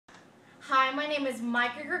Hi, my name is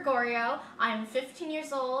Micah Gregorio. I'm 15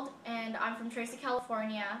 years old and I'm from Tracy,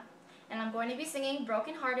 California. And I'm going to be singing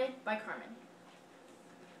Broken Hearted by Carmen.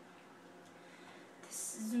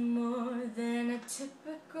 This is more than a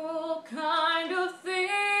typical kind of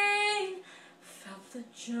thing. Felt the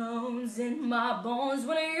Jones in my bones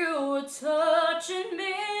when you were touching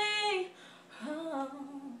me. Oh,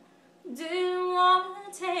 didn't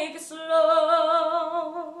want to take it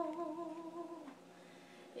slow.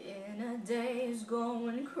 In a daze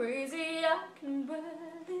going crazy, I can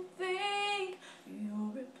barely think.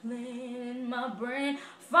 You're replaying in my brain,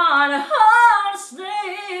 find it hard to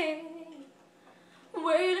sleep.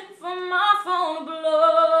 Waiting for my phone to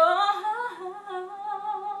blow.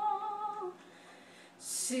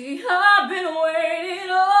 See, I've been waiting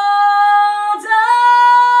all day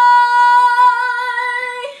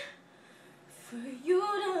for you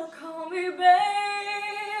to call me baby.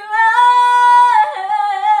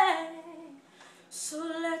 So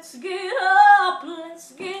let's get up,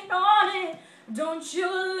 let's get on it. Don't you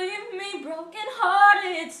leave me broken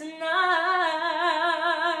hearted tonight.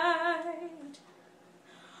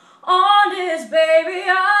 Honest, baby,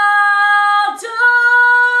 I'll do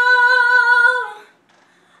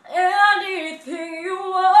anything you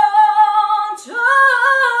want to.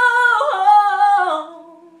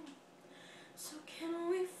 So can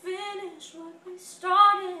we finish what we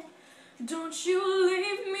started? Don't you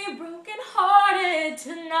leave me broken hearted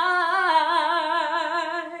tonight.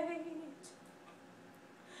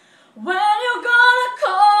 When you're gonna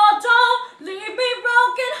call, don't leave me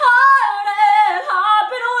broken hearted. I've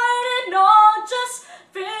been waiting on, just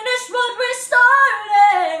finish what we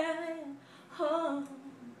started. Oh,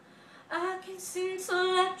 I can't seem to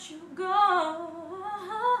let you go.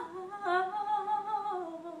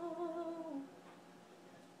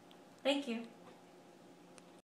 Thank you.